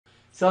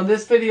So in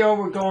this video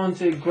we're going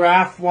to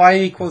graph y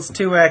equals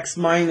 2x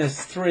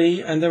minus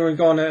 3, and then we're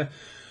going to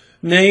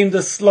name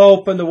the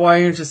slope and the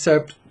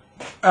y-intercept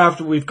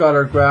after we've got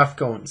our graph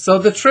going. So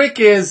the trick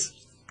is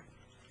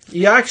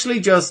you actually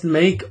just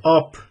make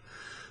up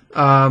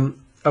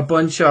a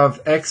bunch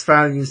of x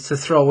values to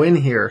throw in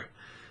here,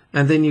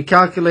 and then you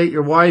calculate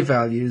your y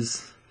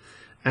values,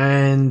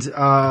 and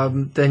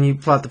then you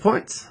plot the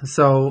points.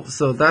 So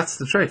that's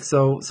the trick.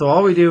 So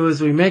all we do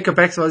is we make up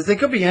x values. They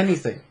could be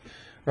anything,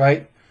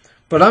 right?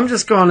 But I'm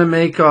just going to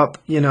make up,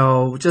 you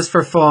know, just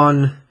for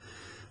fun,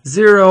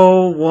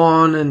 0,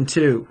 1, and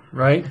 2,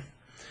 right?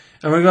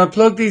 And we're going to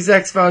plug these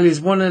x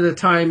values one at a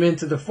time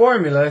into the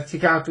formula to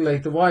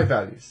calculate the y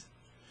values.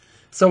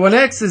 So when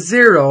x is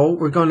 0,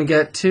 we're going to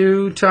get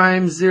 2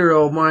 times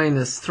 0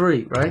 minus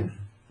 3, right?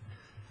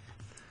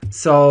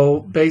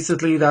 So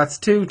basically that's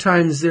 2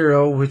 times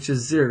 0, which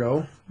is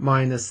 0,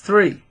 minus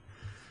 3.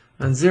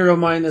 And 0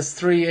 minus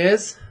 3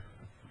 is?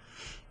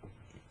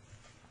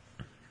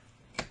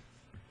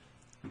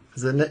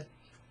 Is it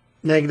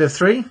negative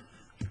 3?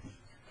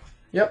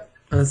 Yep.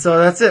 And so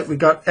that's it. We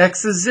got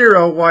x is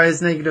 0, y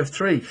is negative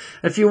 3.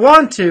 If you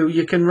want to,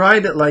 you can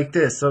write it like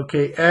this.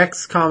 Okay,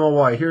 x comma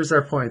y. Here's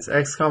our points,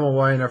 x comma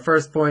y. And our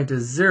first point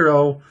is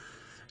 0,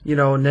 you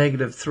know,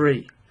 negative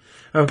 3.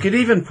 And we could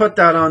even put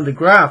that on the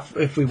graph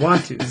if we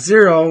want to.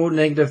 0,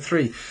 negative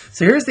 3.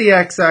 So here's the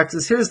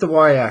x-axis. Here's the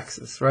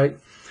y-axis, right?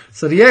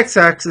 So the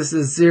x-axis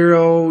is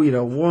 0, you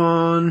know,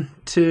 1,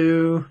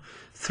 2,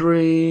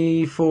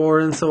 3, 4,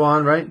 and so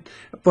on, right?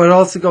 But it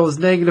also goes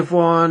negative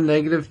 1,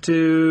 negative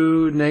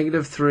 2,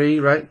 negative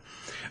 3, right?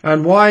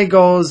 And y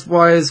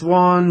is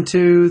 1,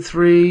 2,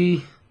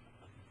 3,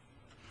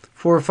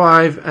 4,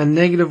 5, and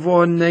negative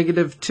 1,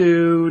 negative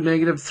 2,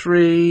 negative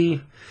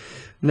 3,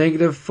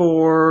 negative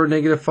 4,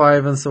 negative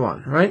 5, and so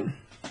on, right?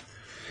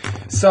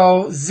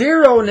 So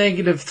 0,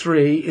 negative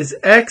 3 is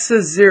x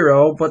is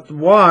 0, but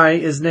y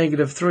is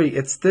negative 3.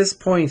 It's this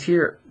point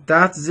here.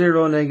 That's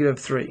 0, negative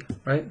 3,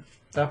 right?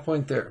 That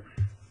point there.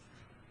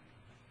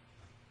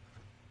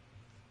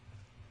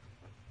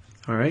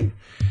 All right.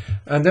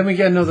 And then we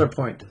get another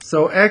point.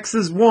 So x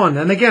is 1.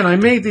 And again, I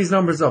made these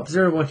numbers up.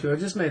 0, 1, 2. I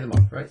just made them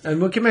up, right? And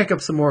we can make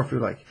up some more if we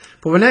like.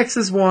 But when x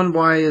is 1,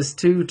 y is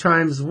 2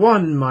 times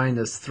 1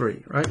 minus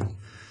 3, right?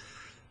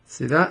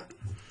 See that?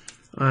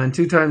 And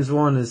 2 times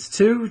 1 is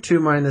 2. 2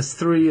 minus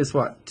 3 is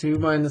what? 2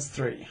 minus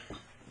 3.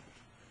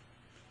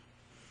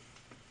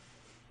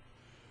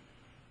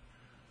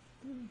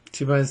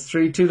 2 minus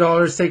 3,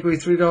 $2, take away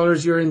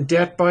 $3, you're in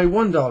debt by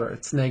 $1.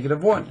 It's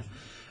negative 1.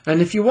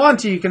 And if you want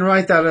to, you can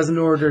write that as an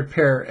ordered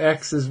pair.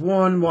 X is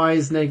 1, y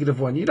is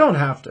negative 1. You don't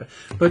have to.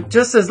 But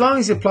just as long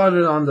as you plot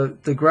it on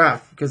the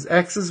graph, because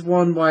x is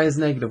 1, y is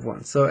negative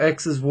 1. So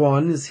x is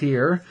 1 is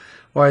here,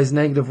 y is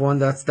negative 1.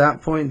 That's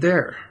that point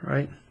there,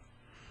 right?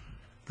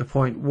 The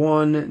point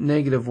 1,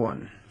 negative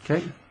 1.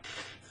 Okay?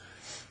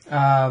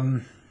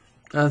 And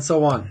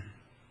so on.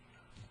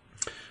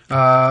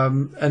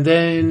 And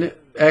then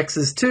x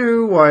is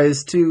 2, y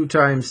is 2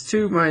 times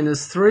 2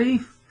 minus 3.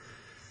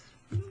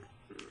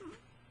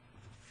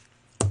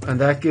 And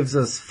that gives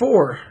us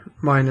 4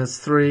 minus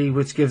 3,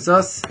 which gives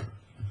us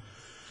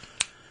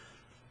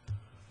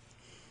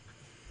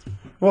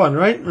 1,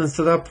 right? And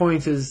so that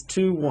point is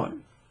 2,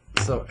 1.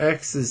 So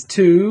x is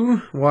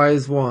 2, y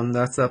is 1.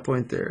 That's that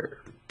point there.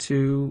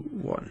 2,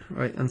 1,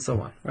 right? And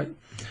so on, right?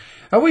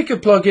 And we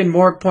could plug in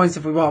more points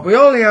if we want. We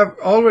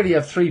already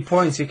have 3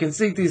 points. You can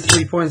see these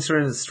 3 points are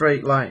in a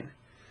straight line.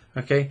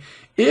 Okay,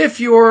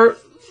 if your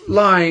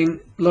line,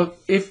 look,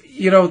 if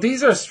you know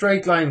these are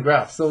straight line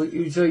graphs, so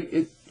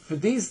for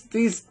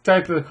these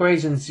type of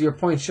equations, your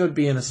point should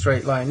be in a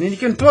straight line, and you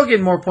can plug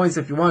in more points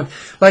if you want.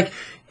 Like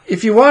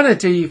if you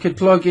wanted to, you could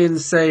plug in,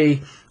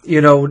 say,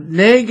 you know,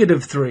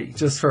 negative 3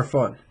 just for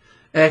fun.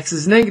 X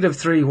is negative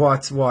 3.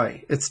 What's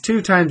y? It's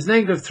 2 times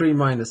negative 3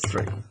 minus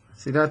 3.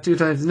 See that? 2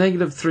 times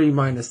negative 3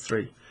 minus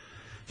 3.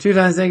 2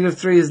 times negative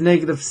 3 is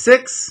negative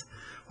 6.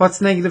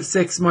 What's negative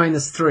 6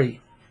 minus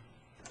 3?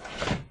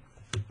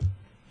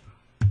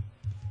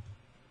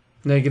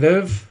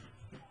 Negative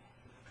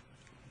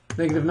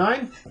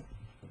 9,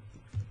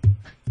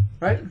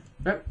 right?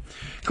 Yep.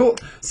 Cool.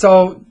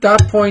 So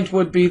that point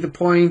would be the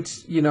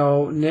point, you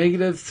know,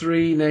 negative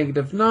 3,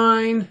 negative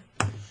 9,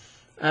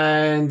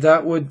 and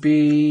that would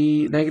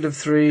be negative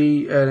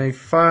 3, negative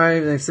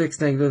 5, negative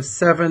 6, negative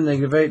 7,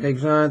 negative 8,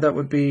 negative 9. That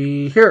would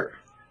be here.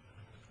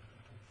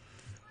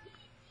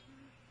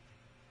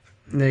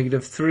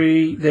 Negative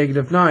 3,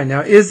 negative 9.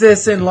 Now, is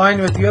this in line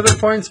with the other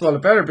points? Well,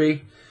 it better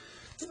be.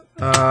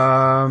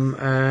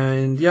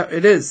 And yeah,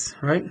 it is,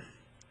 right?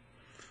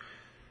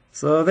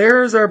 So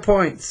there's our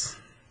points.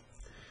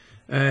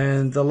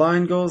 And the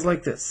line goes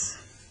like this.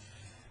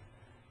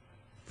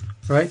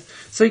 Right?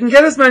 So you can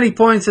get as many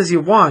points as you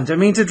want. I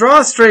mean, to draw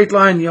a straight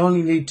line, you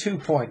only need 2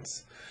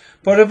 points.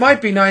 But it might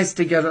be nice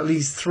to get at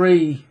least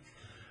 3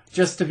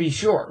 just to be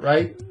sure,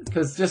 right?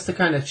 Because just to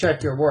kind of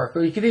check your work.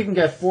 Or you could even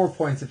get 4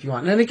 points if you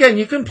want. And again,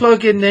 you can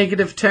plug in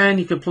negative 10,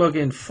 you could plug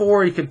in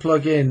 4, you could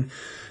plug in,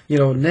 you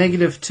know,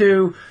 negative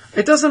 2.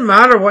 It doesn't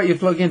matter what you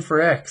plug in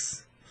for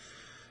x.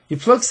 You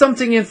plug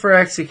something in for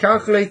x, you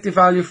calculate the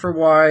value for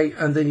y,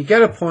 and then you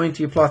get a point,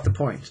 you plot the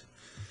point.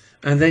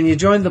 And then you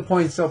join the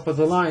points up with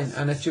the line,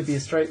 and it should be a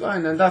straight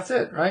line, and that's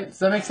it, right? Does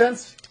that make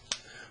sense?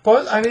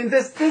 But, I mean,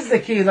 this is the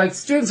key. Like,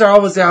 students are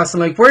always asking,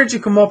 like, where did you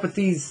come up with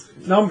these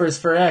numbers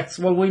for x?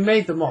 Well, we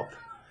made them up.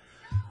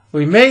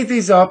 We made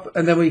these up,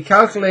 and then we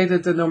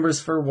calculated the numbers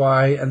for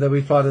y, and then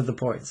we plotted the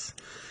points.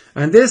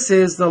 And this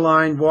is the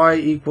line y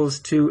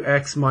equals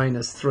 2x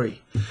minus 3.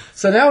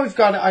 So now we've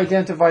got to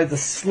identify the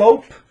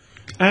slope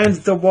and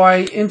the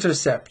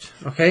y-intercept,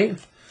 okay?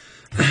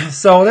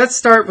 So let's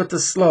start with the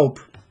slope.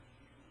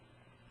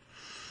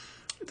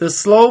 The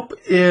slope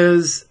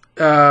is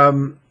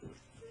from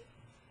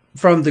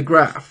the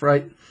graph,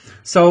 right?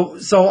 So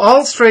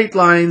all straight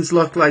lines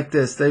look like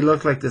this. They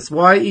look like this.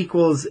 Y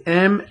equals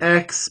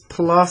mx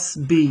plus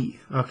b,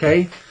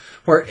 okay?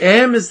 Where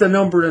m is the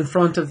number in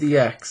front of the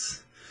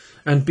x,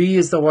 and b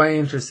is the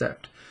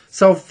y-intercept.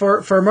 So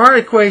from our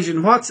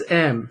equation, what's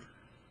m?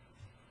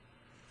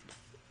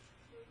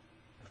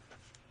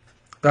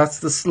 That's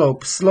the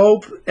slope.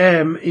 Slope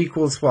m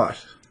equals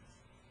what?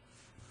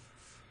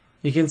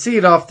 You can see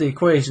it off the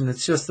equation.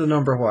 It's just the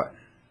number what?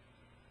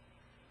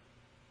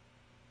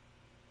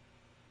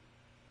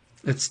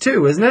 It's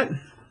 2,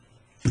 isn't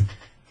it?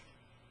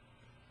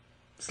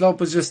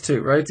 Slope is just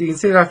 2, right? So you can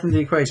see that from the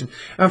equation.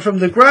 And from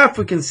the graph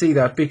we can see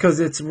that because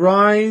it's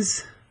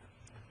rise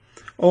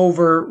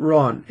over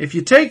run. If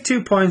you take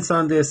 2 points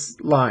on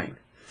this line,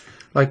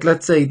 like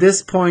let's say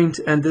this point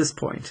and this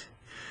point,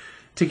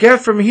 to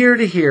get from here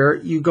to here,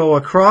 you go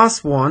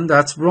across 1,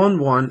 that's run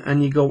 1,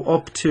 and you go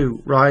up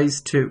 2, rise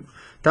 2.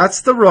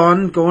 That's the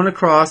run going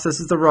across,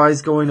 this is the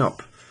rise going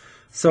up.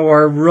 So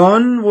our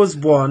run was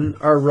 1,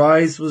 our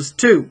rise was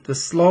 2. The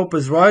slope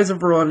is rise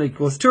over run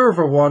equals 2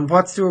 over 1.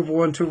 What's 2 over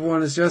 1? 2 over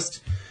 1 is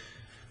just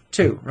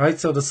 2, right?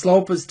 So the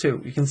slope is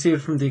 2. You can see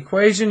it from the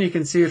equation, you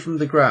can see it from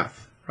the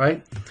graph,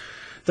 right?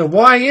 The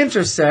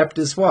y-intercept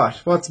is what?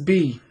 What's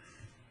b?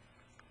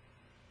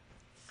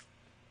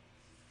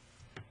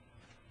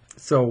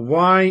 So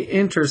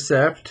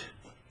y-intercept,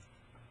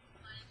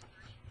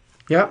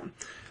 yep,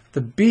 the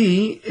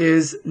b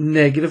is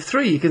negative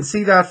 3. You can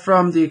see that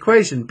from the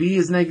equation. B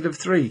is negative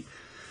 3.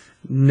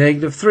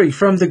 Negative 3.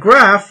 From the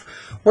graph,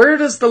 where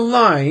does the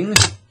line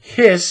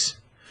hit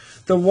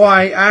the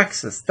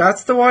y-axis?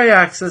 That's the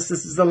y-axis.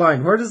 This is the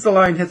line. Where does the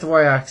line hit the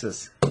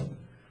y-axis?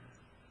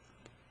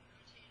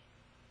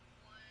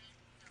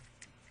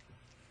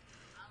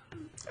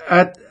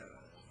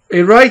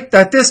 Right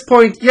at this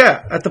point,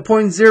 yeah, at the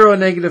point 0,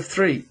 negative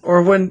 3,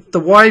 or when the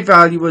y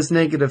value was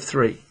negative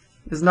 3.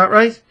 Isn't that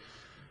right?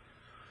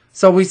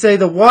 So we say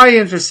the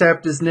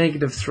y-intercept is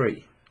negative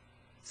 3.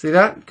 See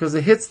that? Because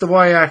it hits the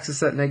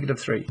y-axis at negative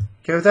 3.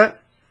 Okay with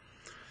that?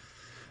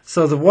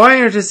 So the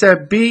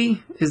y-intercept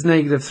b is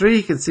negative 3.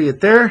 You can see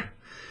it there.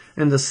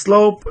 And the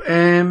slope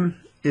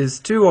m is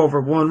 2 over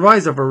 1,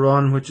 rise over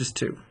run, which is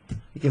 2.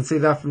 You can see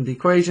that from the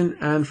equation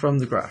and from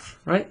the graph,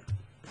 right?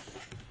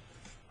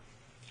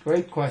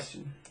 Great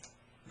question.